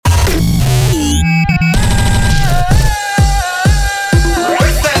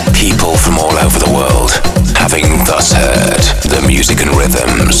music and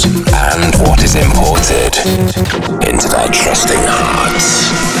rhythms, and what is imported into their trusting hearts.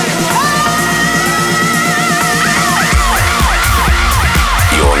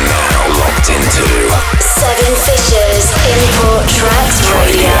 You're now locked into Seven Fishers Import Tracks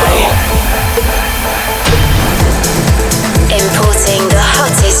Radio. Importing the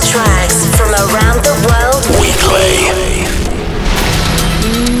hottest tracks from around the world weekly.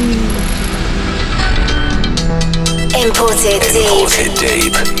 Imported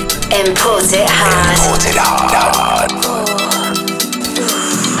deep. Imported hard. Imported hard.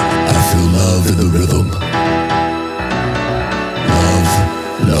 I feel love in the rhythm.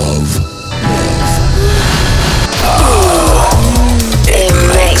 Love. Oh, it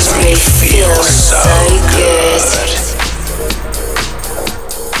makes me feel so good.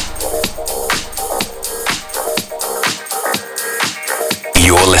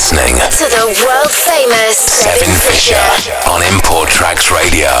 You're listening to the world famous Seven Fisher on Import Tracks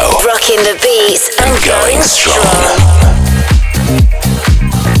Radio. Rocking the beats and going strong.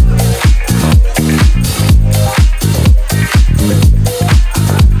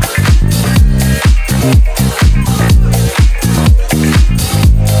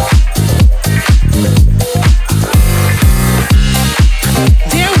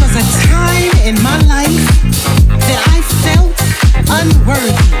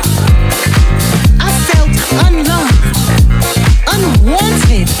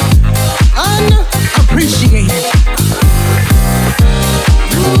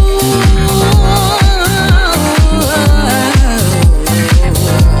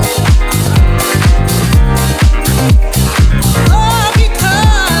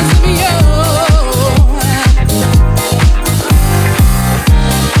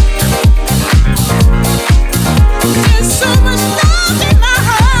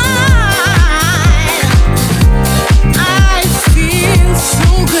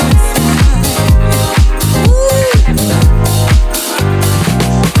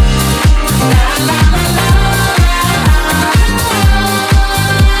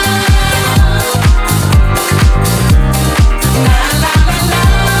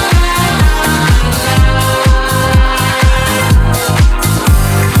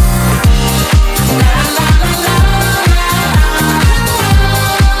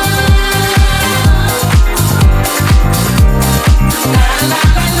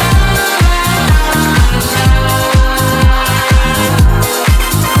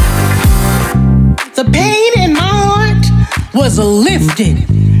 Lifted.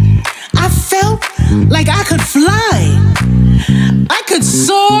 I felt like I could fly. I could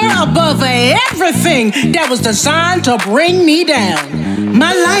soar above everything that was designed to bring me down.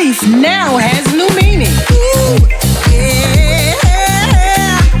 My life now has new meaning. Ooh, yeah.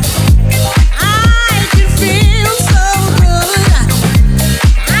 I can feel so good.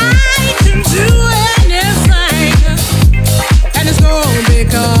 I can do anything. And it's all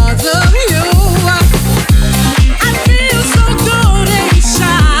because of you.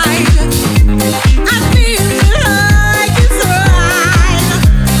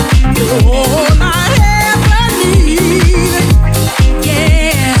 All I ever need,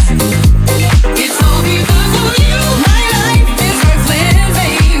 yeah. It's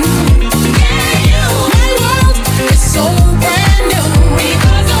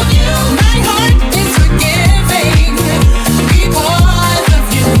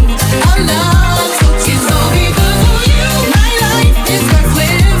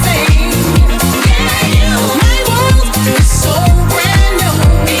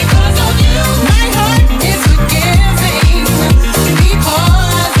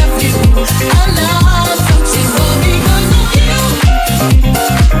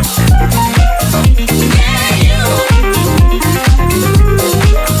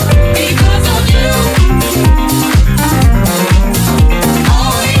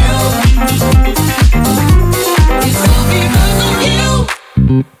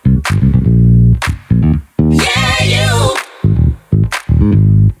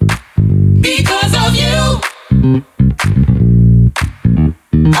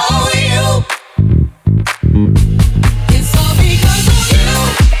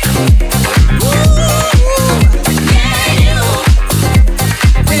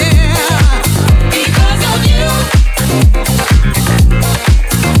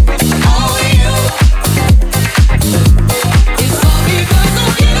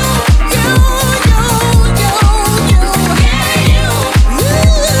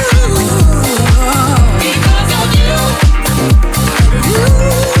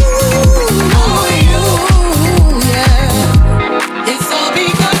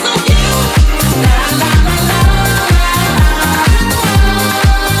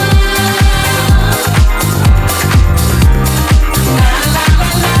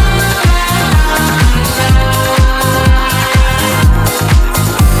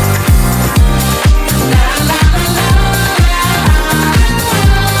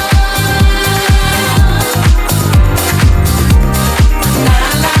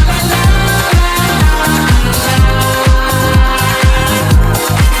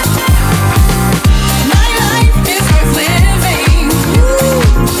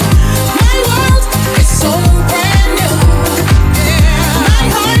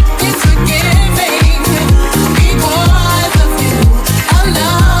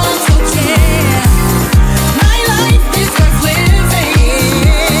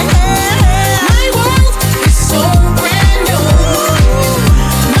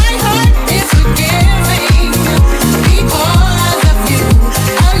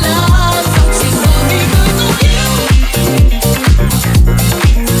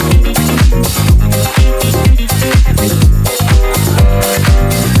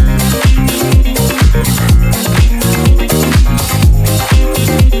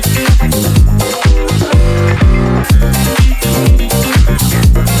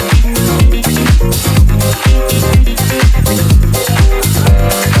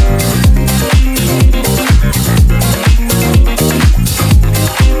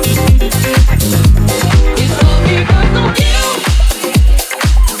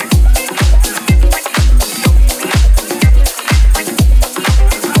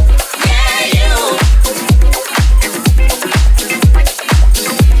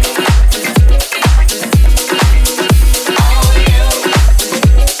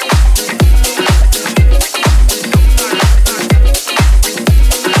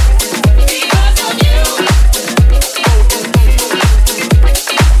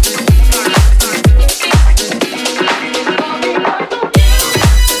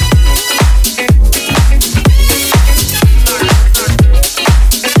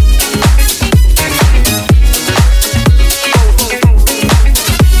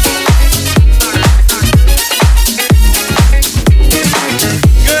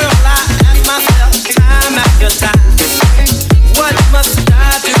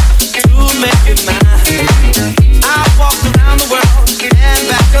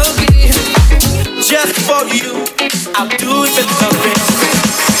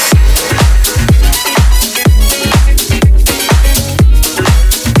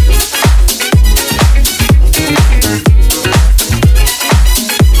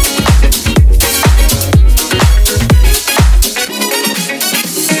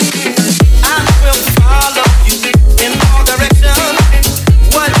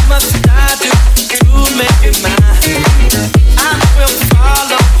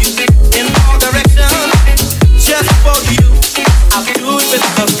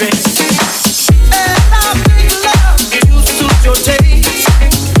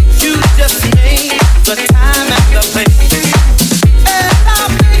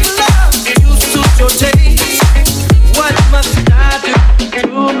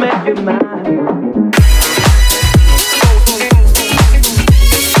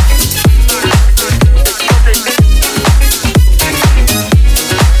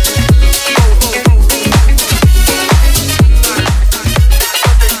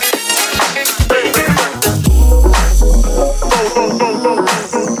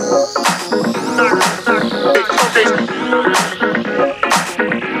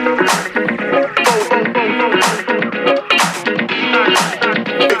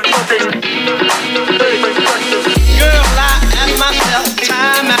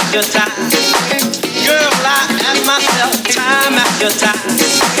after time. Girl, I ask myself time after time.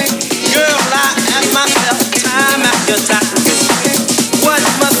 Girl, I ask myself time after time. What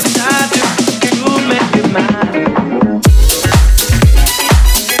must I do to make you mine?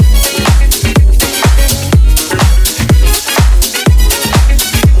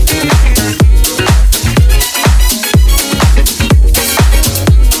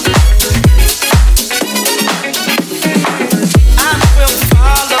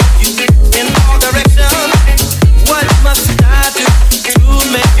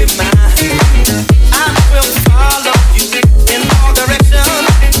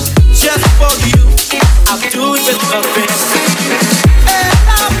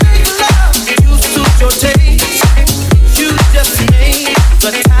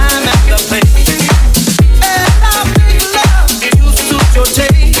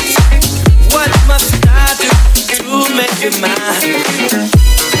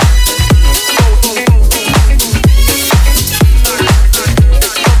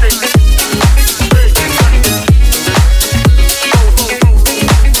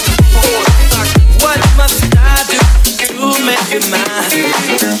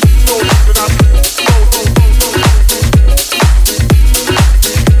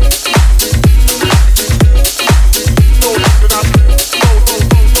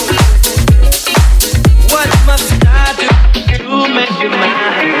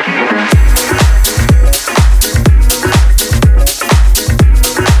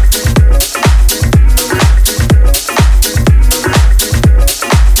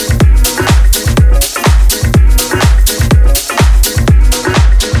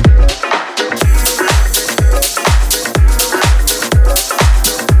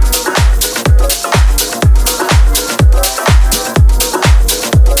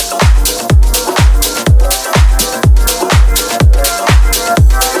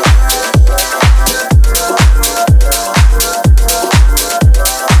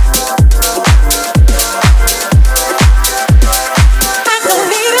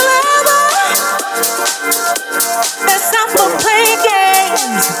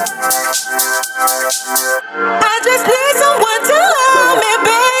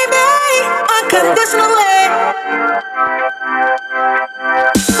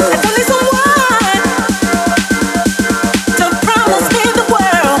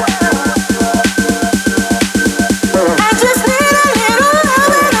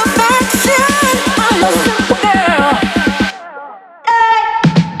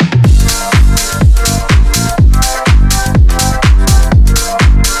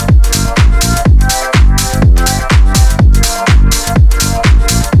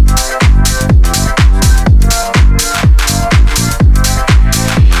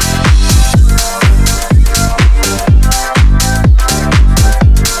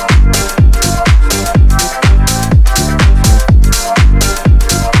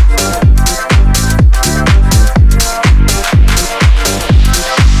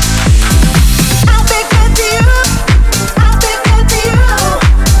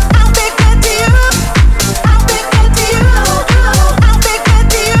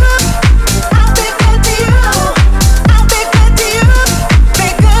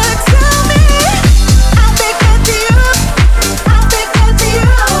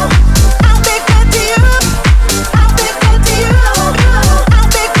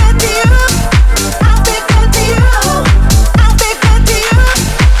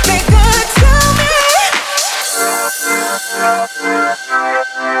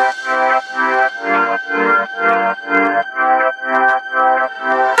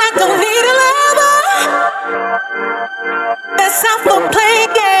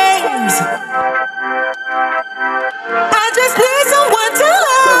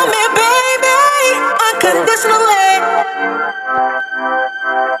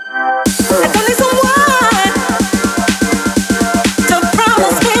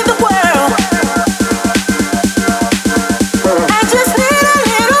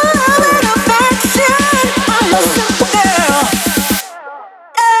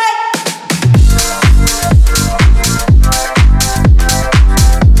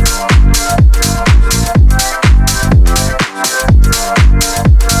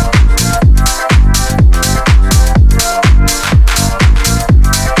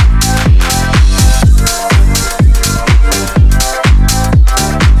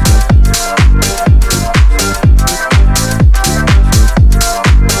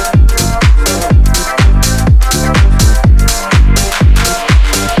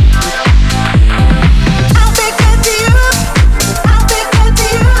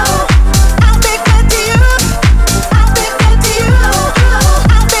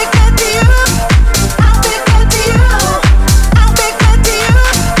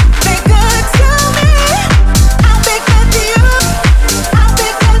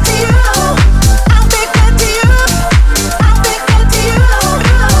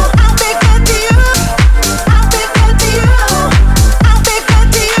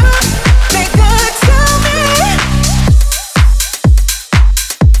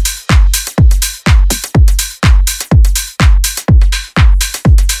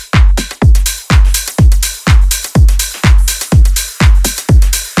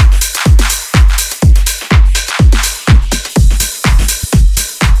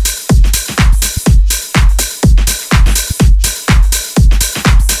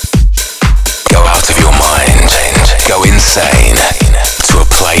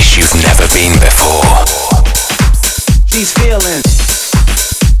 place you've never been before. These feelings.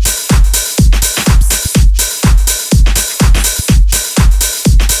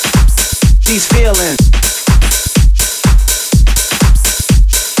 These feelings.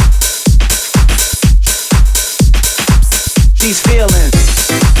 These feelings.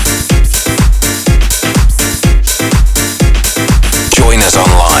 Join us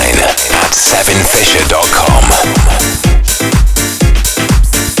online at 7fisher.com.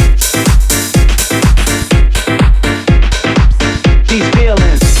 These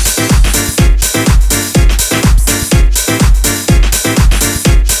feelings.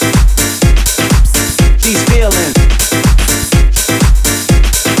 These feelings.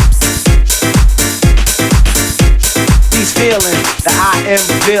 These feelings that I am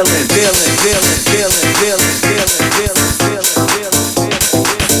feeling, feeling, feeling, feeling, feeling, feeling, feeling, feeling, feeling.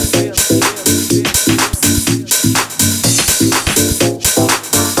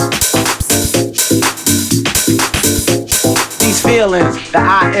 These feelings that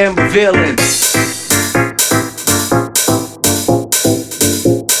I am feeling.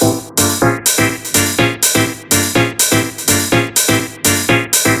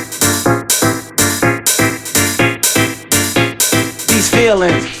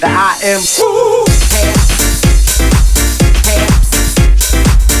 Feelings that I am.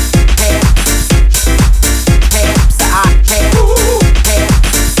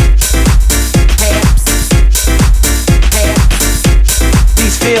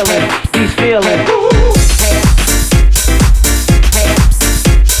 These feelings, these feelings.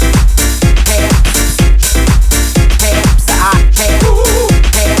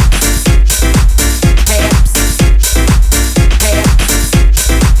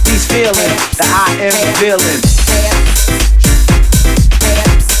 That I am feeling.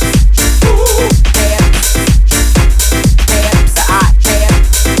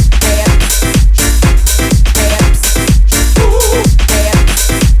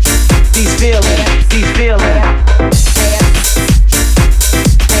 These feelings, these feelings.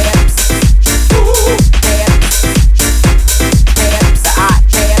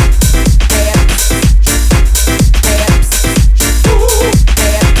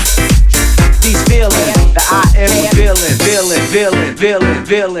 Feeling, feeling,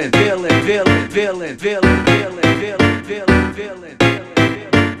 feeling, feeling, feeling, feeling, feeling, feeling, feeling, feeling, feeling, feeling,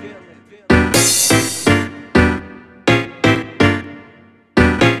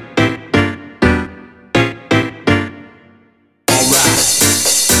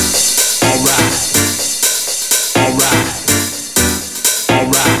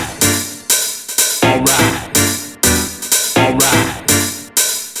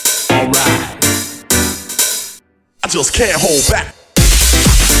 Just can't hold back.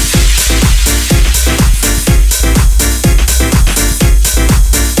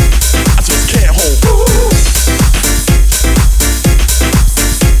 I just can't hold.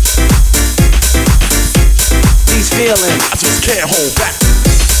 These feelings. I just can't hold back.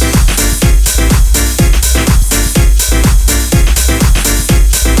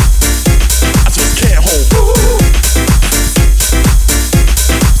 I just can't hold.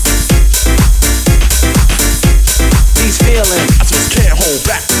 Feelings. I just can't hold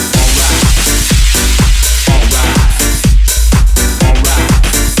back.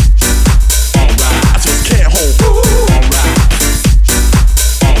 I just can't hold.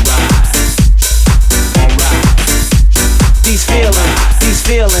 These feelings, these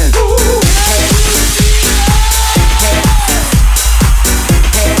feelings.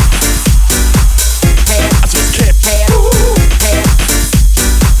 I just can't.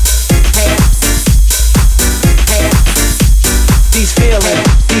 These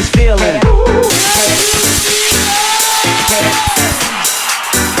feelings, these feelings.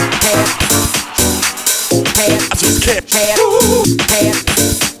 I just can't.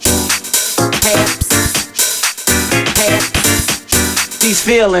 These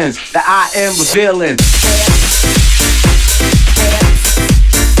feelings that I am revealing.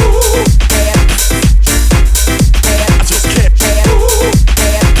 I just can't.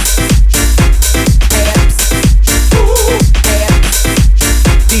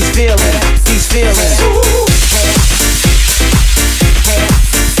 These feelings, these feelings.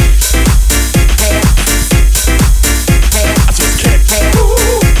 I just can't.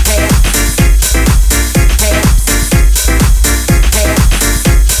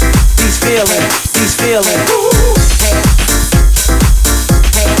 These feelings, these feelings.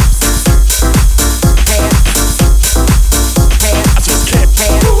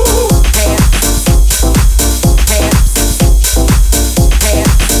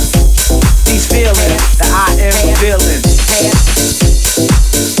 These feelings that I am feeling.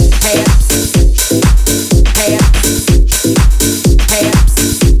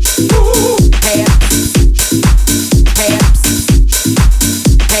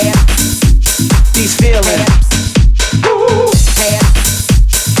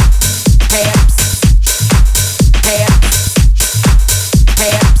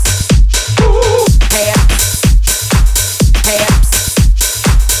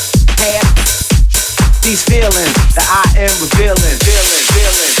 feeling that I am revealing. Feeling,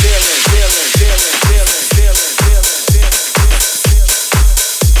 feeling, feeling, feeling, feeling, feeling, feeling, feeling, feeling,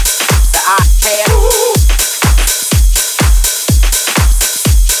 that I can.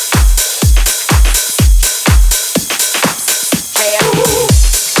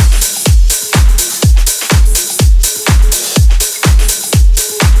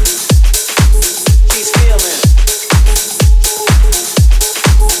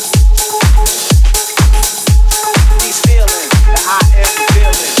 Feeling that I am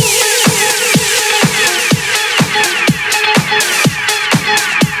feeling.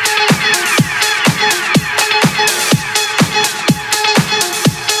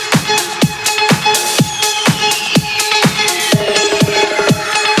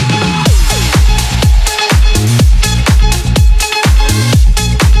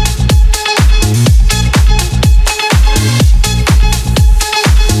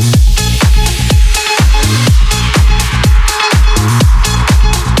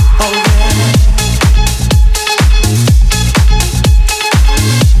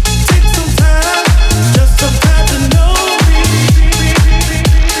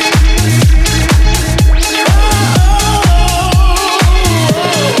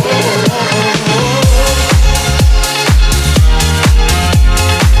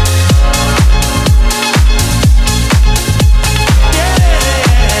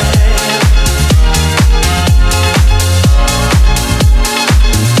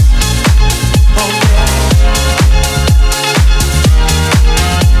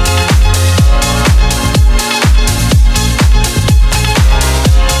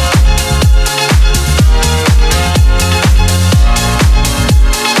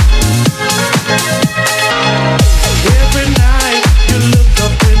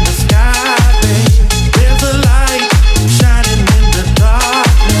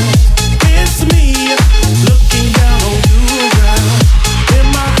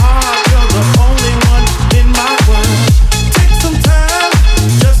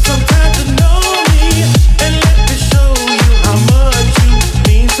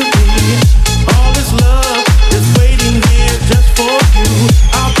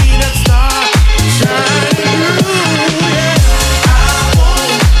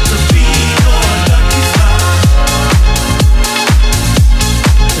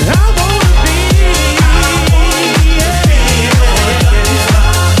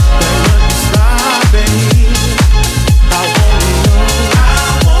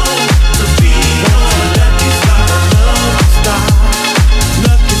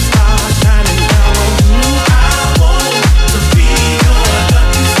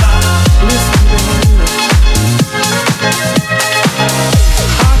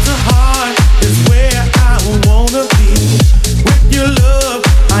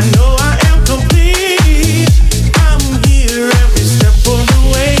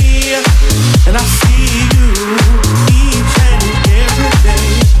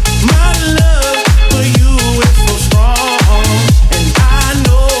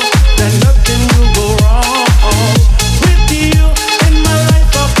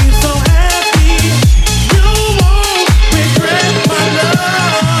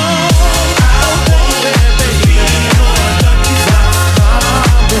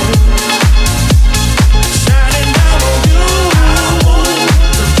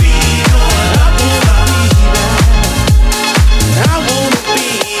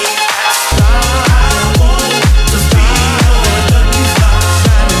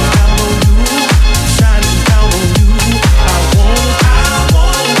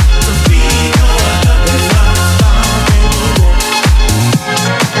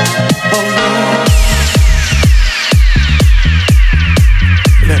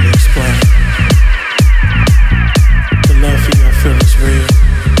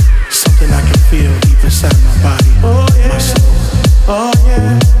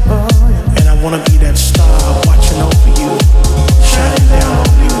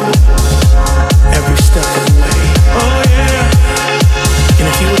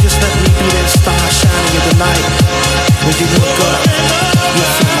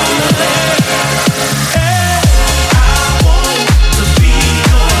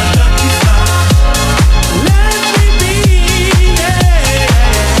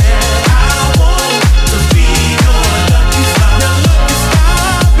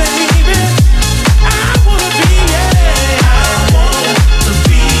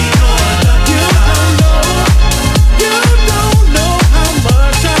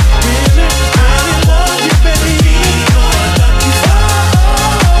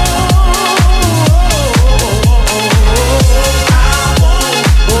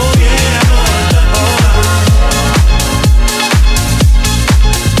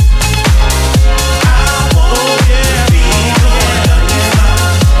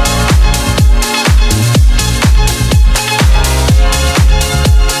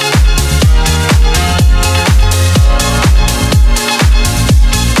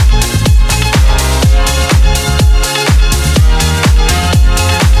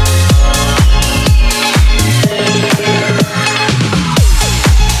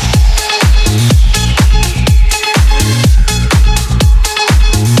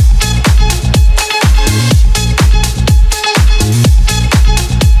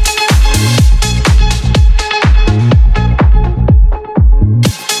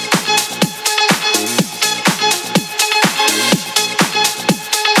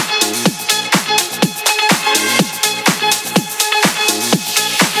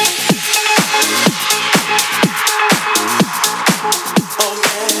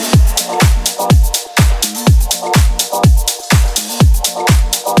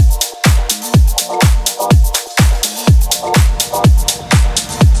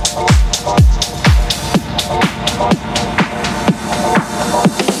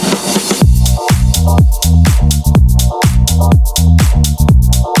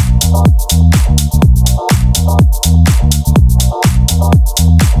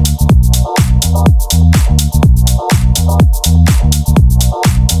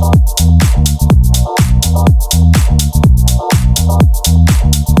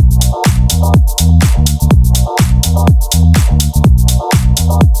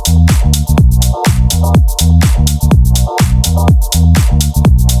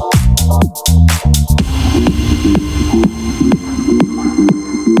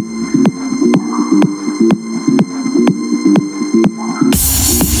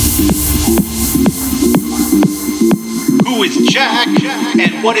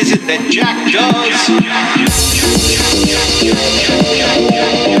 and what is it that Jack does?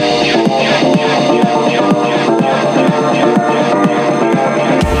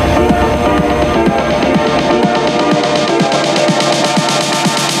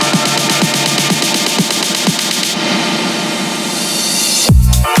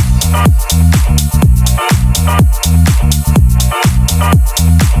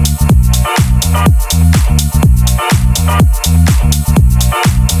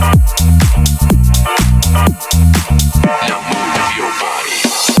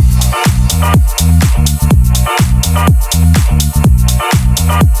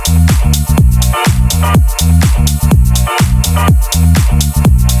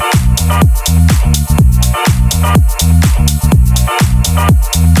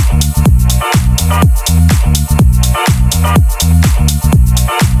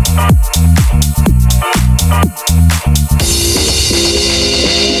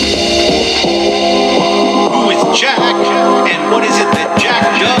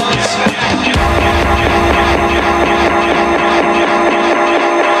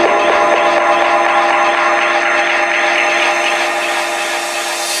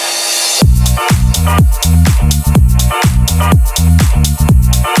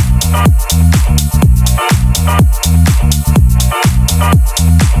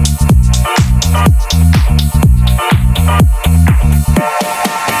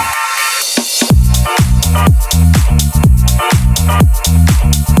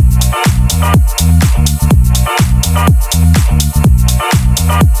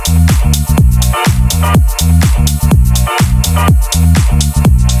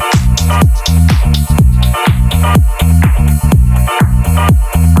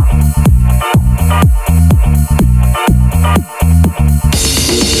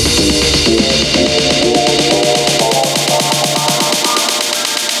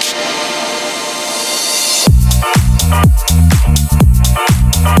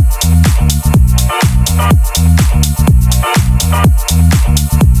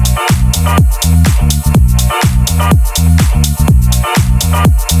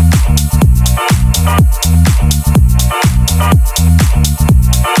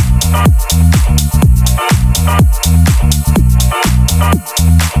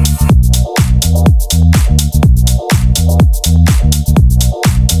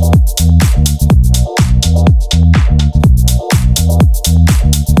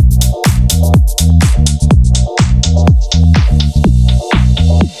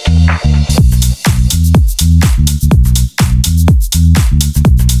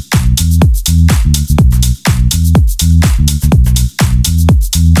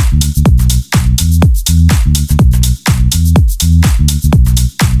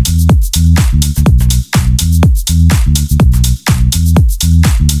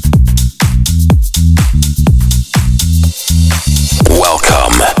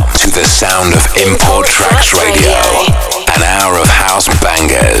 Import Tracks Radio. An hour of house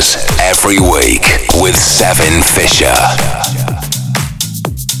bangers every week with Sevin Fisher.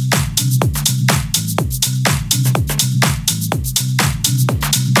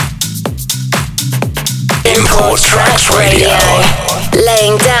 Import Tracks Radio.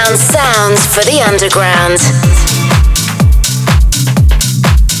 Laying down sounds for the underground.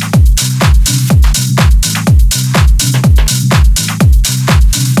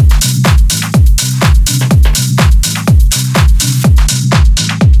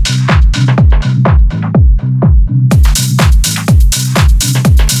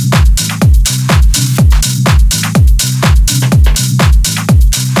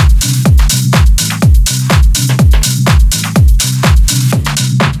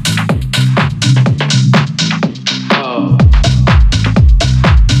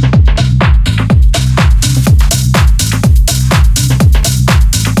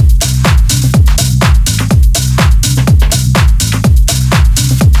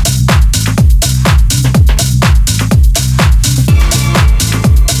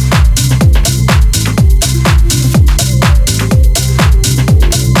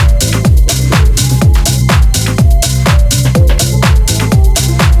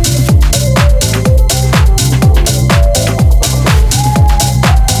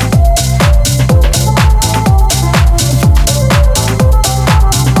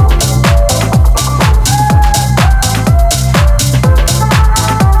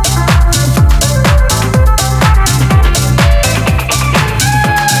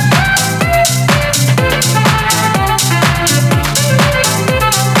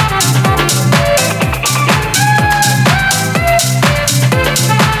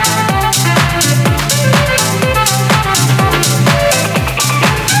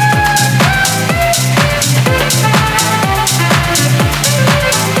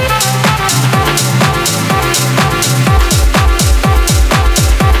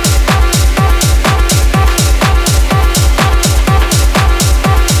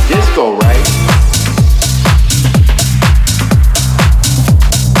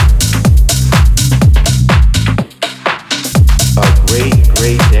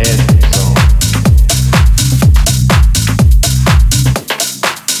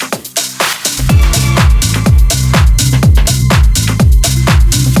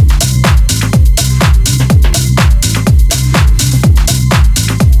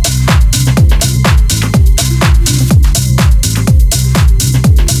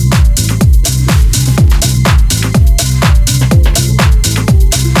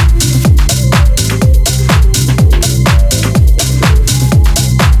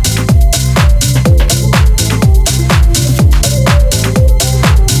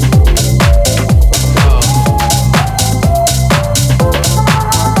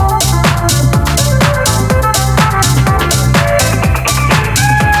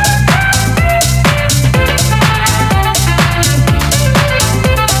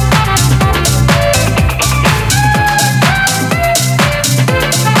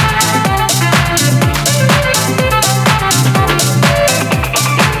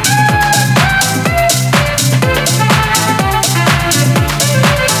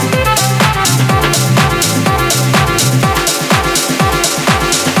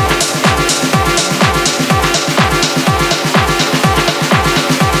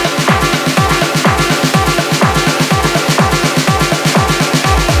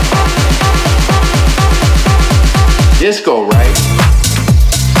 Disco, right?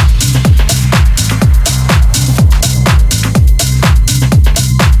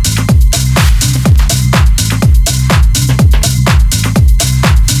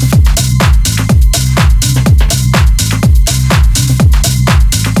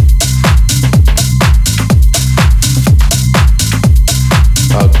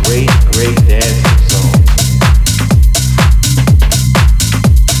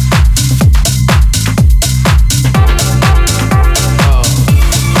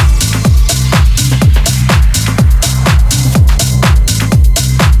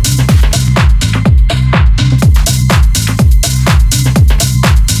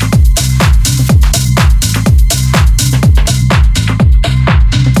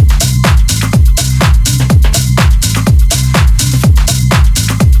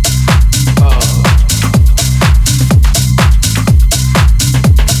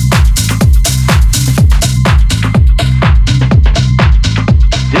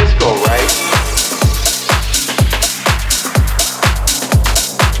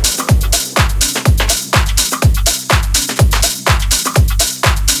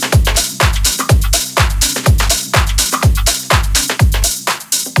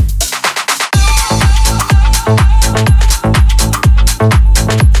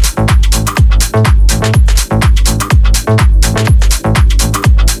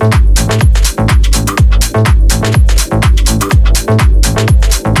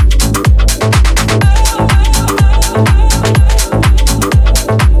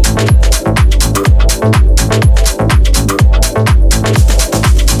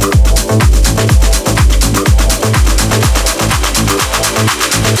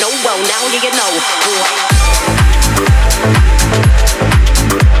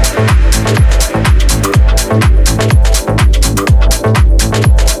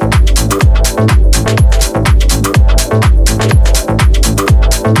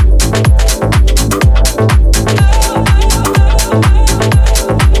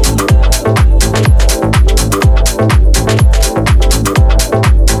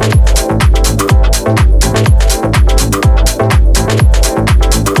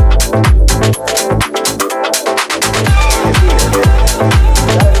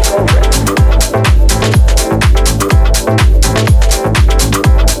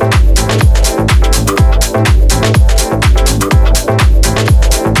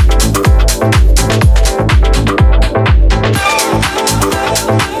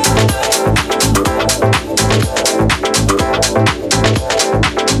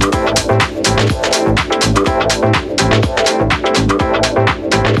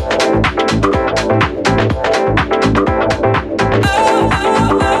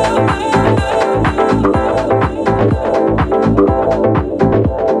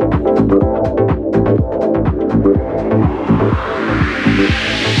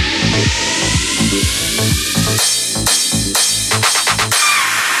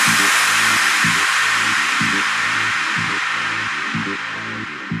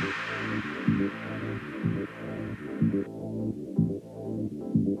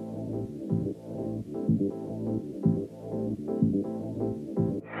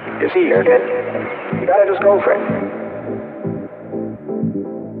 You see, Jurgen, you gotta just go for it.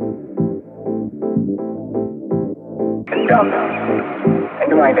 And dumb. And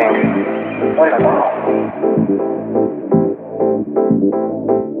do my thing. What if I fall?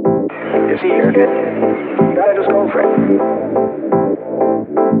 You see, Jurgen, you gotta just go for it.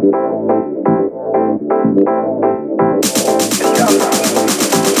 And dumb.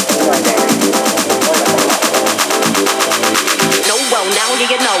 And do my thing. No, well, now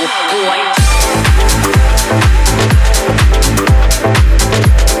you know, boy.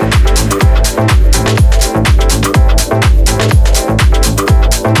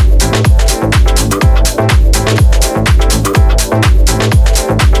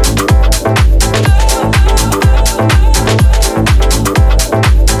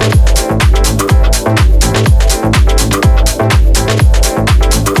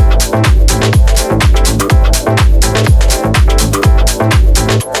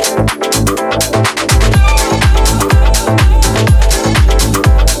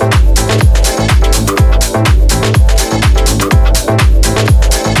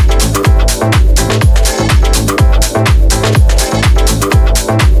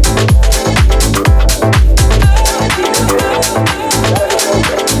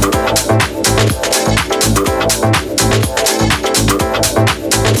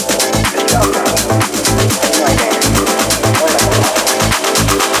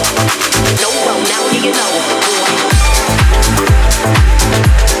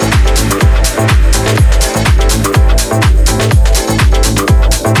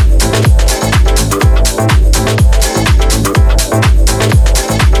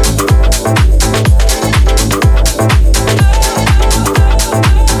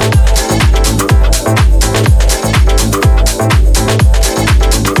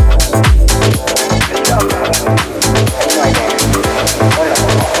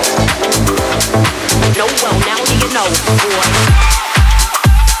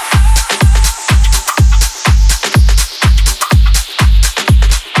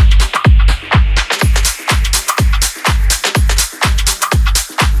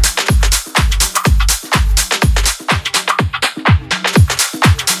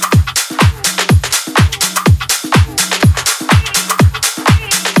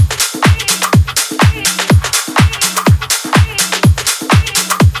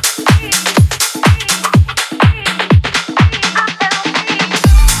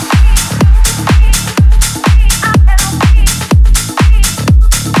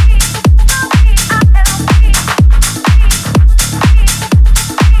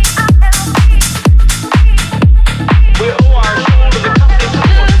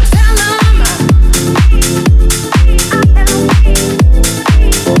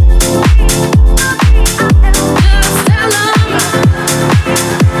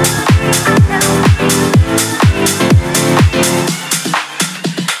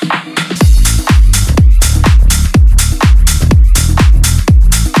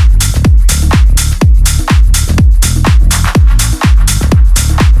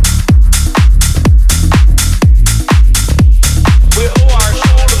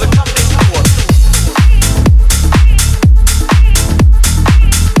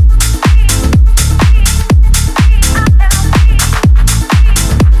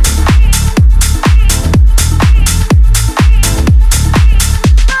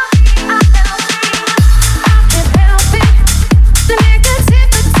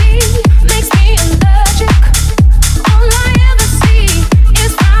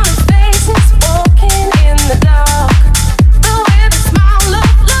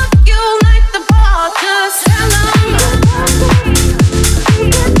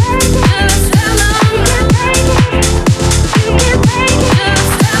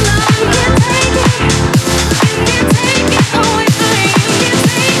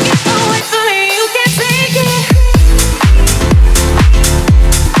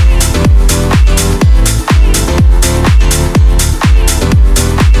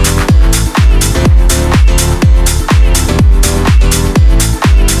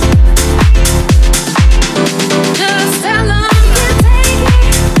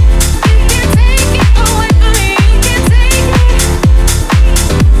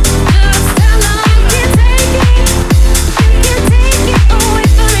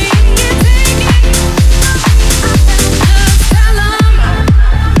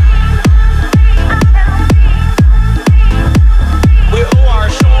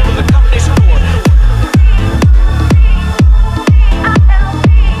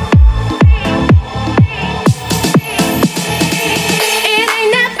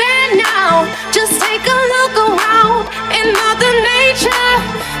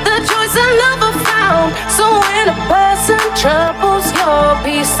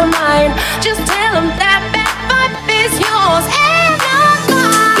 peace of mind. Just tell them that bad vibe is yours and not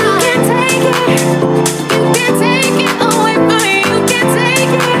mine. You can't take it. You can't take it away from me. You can't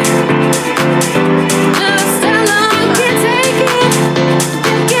take it. Just tell them you can't take it.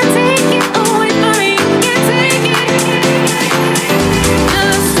 You can't take it away from me. You can't take it.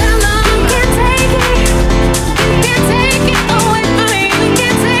 Just tell them you can't take it. You can't take it away from me. You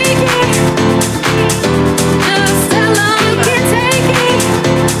can't take it. Just tell them you can't take it.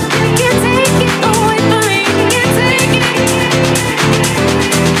 You can't take it away from me. You can't take it.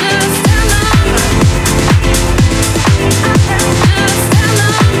 Just tell them. Just tell them. Just tell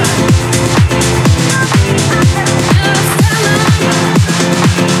them.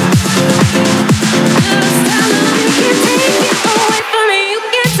 Just tell them you can't take it away from me. You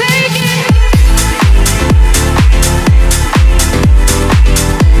can't take it.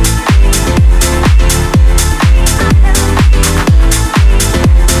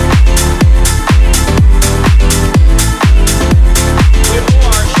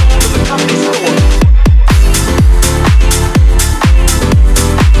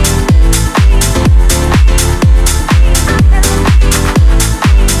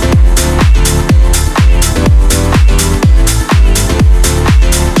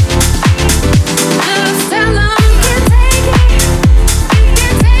 Just tell them you can't take it. You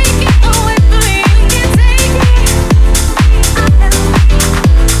can't take it away from me. You can't take it.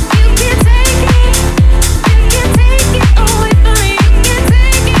 You can't take it. You can't take it away from me. You can't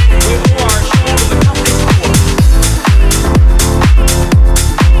take it.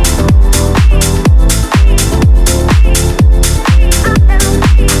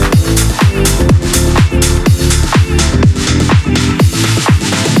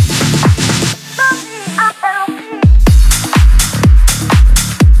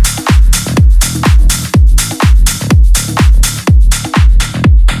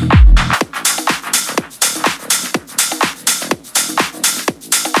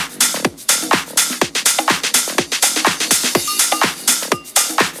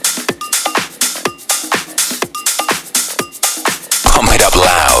 Pump it up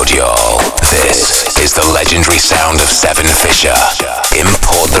loud, y'all. This is the legendary sound of Seven Fisher.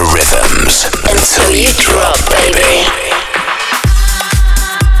 Import the rhythms until you drop, baby.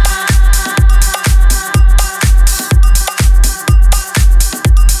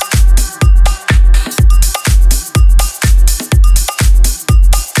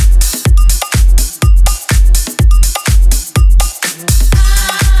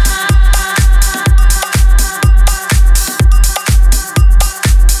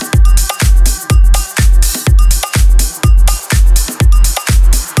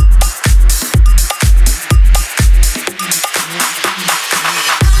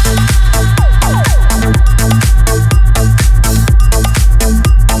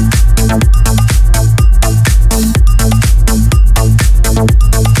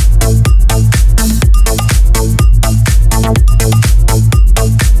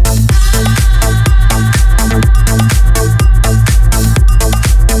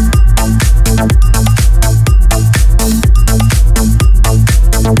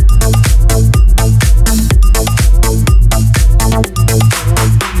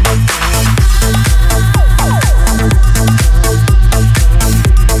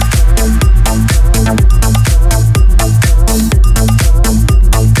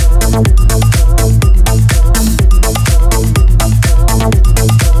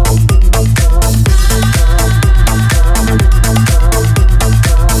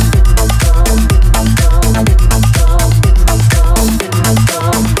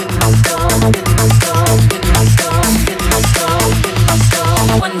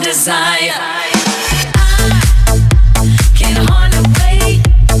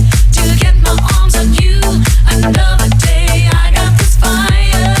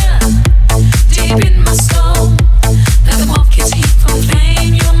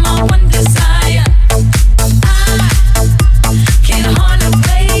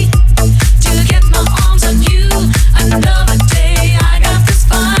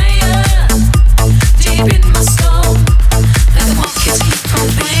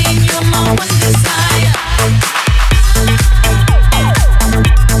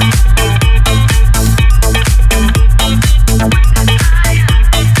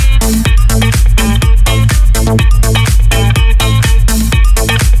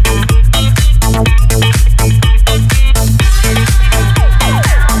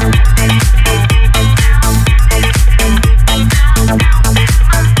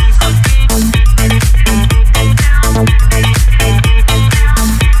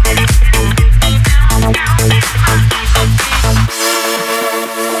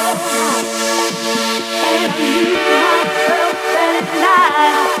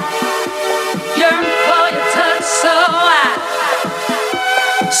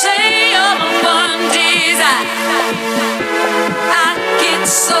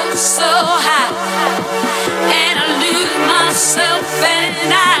 so high, and I lose myself, and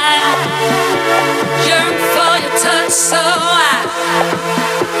I yearn for your touch, so I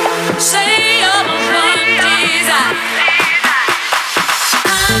say you're my one desire.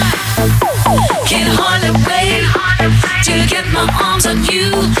 I can hardly wait to get my arms on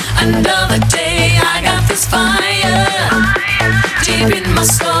you. Another day, I got this fire deep in my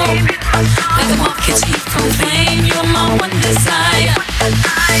soul, like the moth gets heat from the flame. You're my one desire. I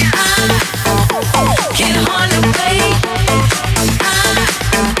can hardly wait. I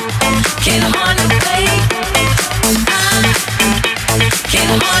can hardly wait. I can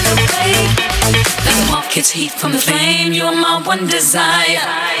hardly wait. Like the moth gets heat from the flame. You're my one desire.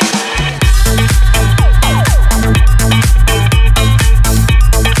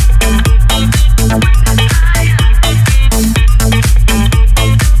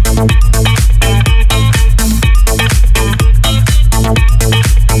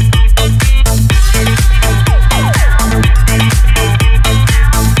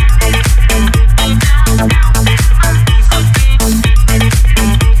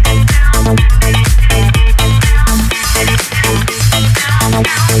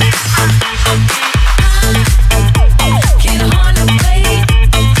 Now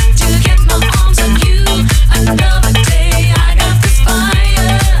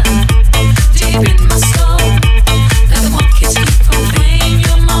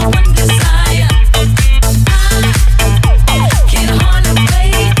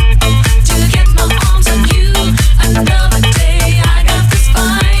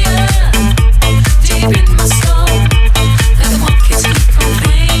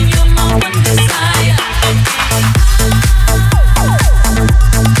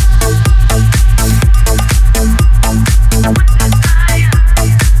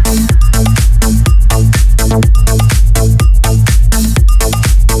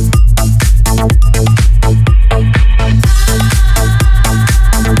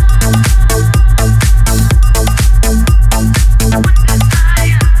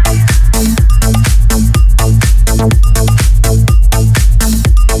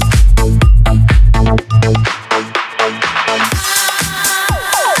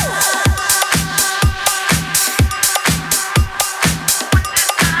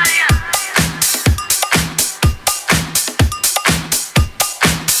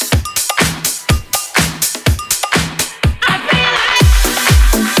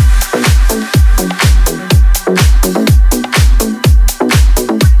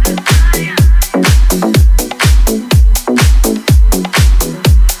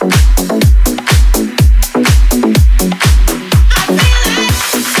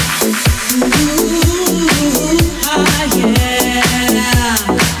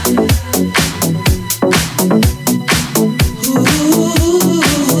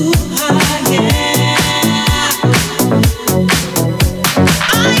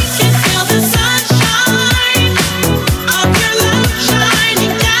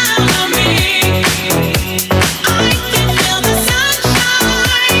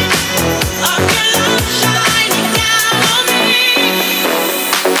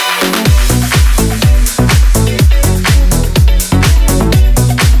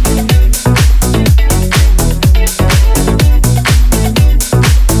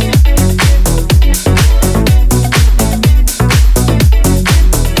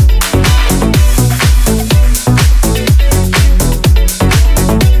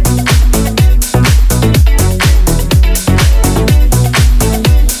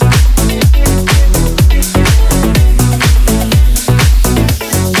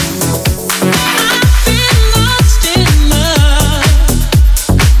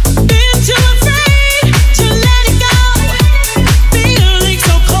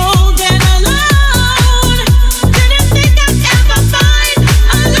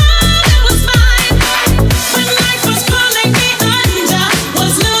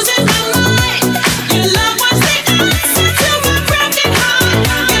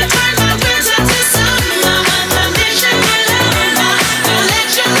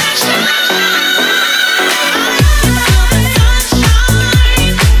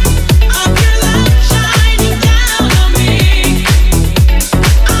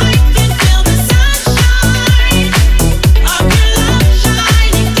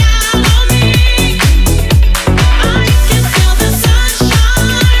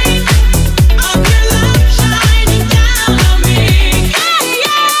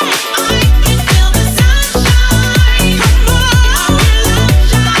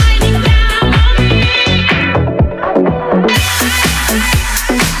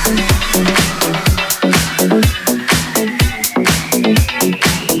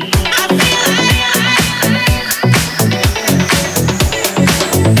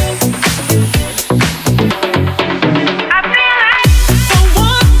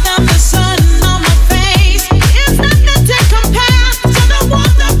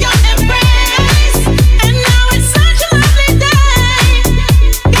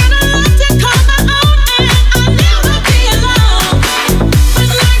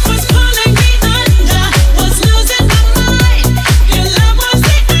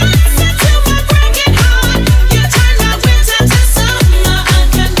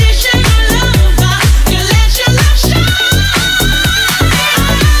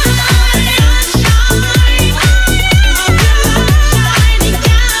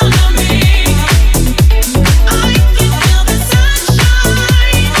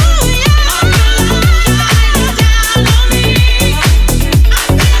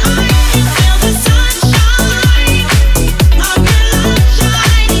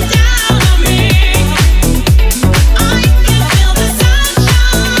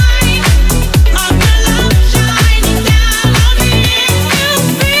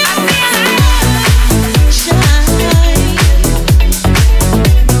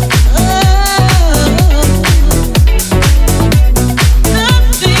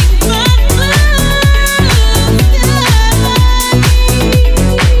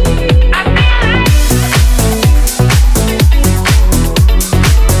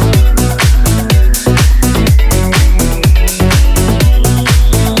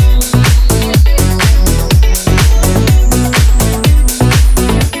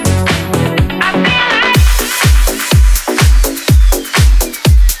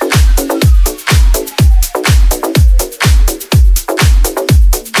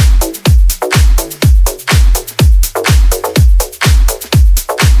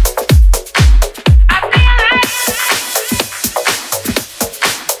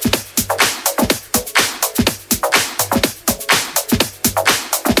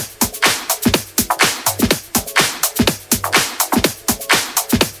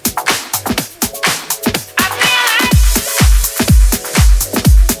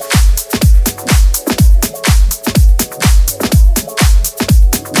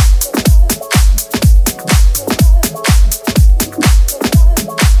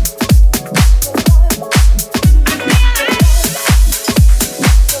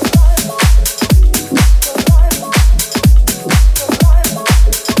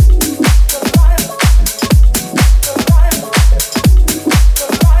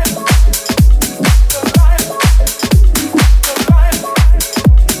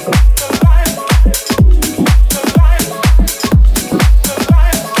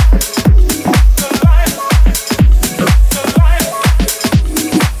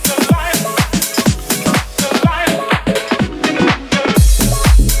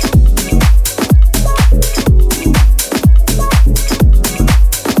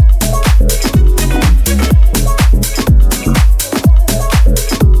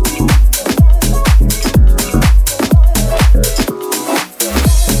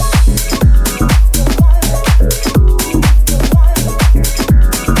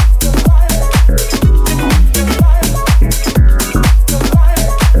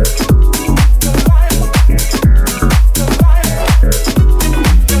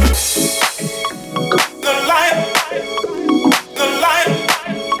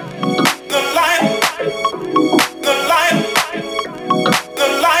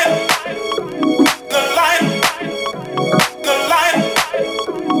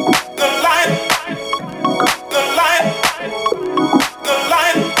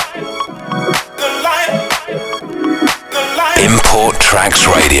Tracks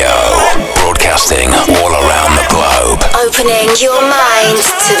Radio, broadcasting all around the globe. Opening your mind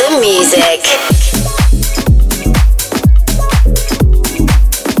to the music.